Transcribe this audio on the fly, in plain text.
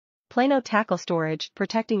Plano Tackle Storage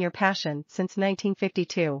Protecting Your Passion since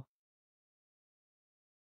 1952.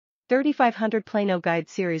 3500 Plano Guide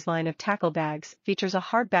Series line of tackle bags features a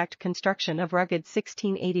hard-backed construction of rugged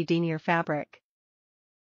 1680 denier fabric.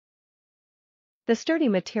 The sturdy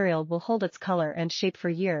material will hold its color and shape for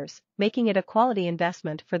years, making it a quality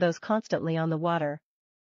investment for those constantly on the water.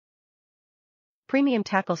 Premium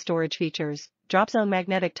tackle storage features: Dropzone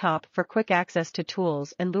Magnetic top for quick access to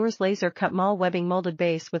tools and lures, laser cut molle webbing, molded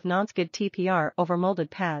base with non-skid TPR over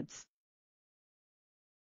molded pads.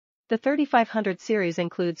 The 3500 series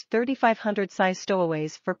includes 3500 size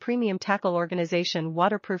stowaways for premium tackle organization,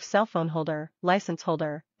 waterproof cell phone holder, license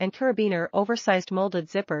holder, and carabiner oversized molded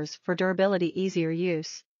zippers for durability, easier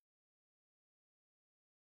use.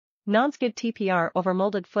 Non-skid TPR over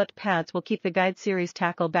molded foot pads will keep the Guide Series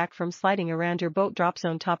tackle back from sliding around your boat.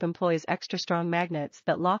 Dropzone top employs extra strong magnets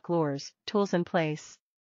that lock lures, tools in place.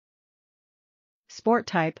 Sport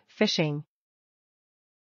type, fishing.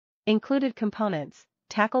 Included components: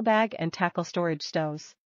 tackle bag and tackle storage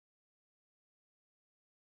stows.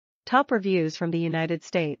 Top reviews from the United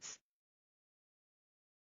States.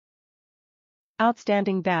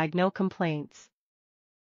 Outstanding bag, no complaints.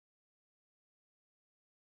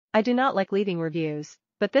 I do not like leaving reviews,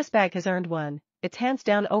 but this bag has earned one. It's hands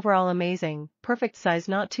down overall amazing, perfect size,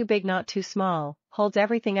 not too big not too small, holds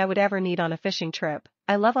everything I would ever need on a fishing trip.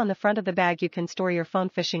 I love on the front of the bag you can store your phone,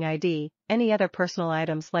 fishing ID, any other personal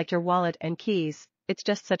items like your wallet and keys. It's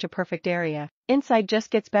just such a perfect area. Inside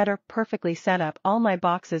just gets better, perfectly set up, all my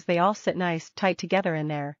boxes, they all sit nice, tight together in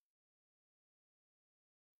there.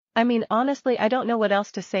 I mean, honestly, I don't know what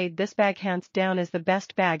else to say. This bag hands down is the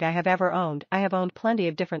best bag I have ever owned. I have owned plenty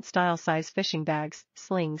of different style size fishing bags,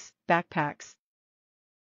 slings, backpacks.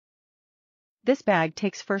 This bag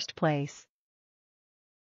takes first place.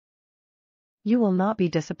 You will not be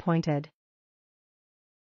disappointed.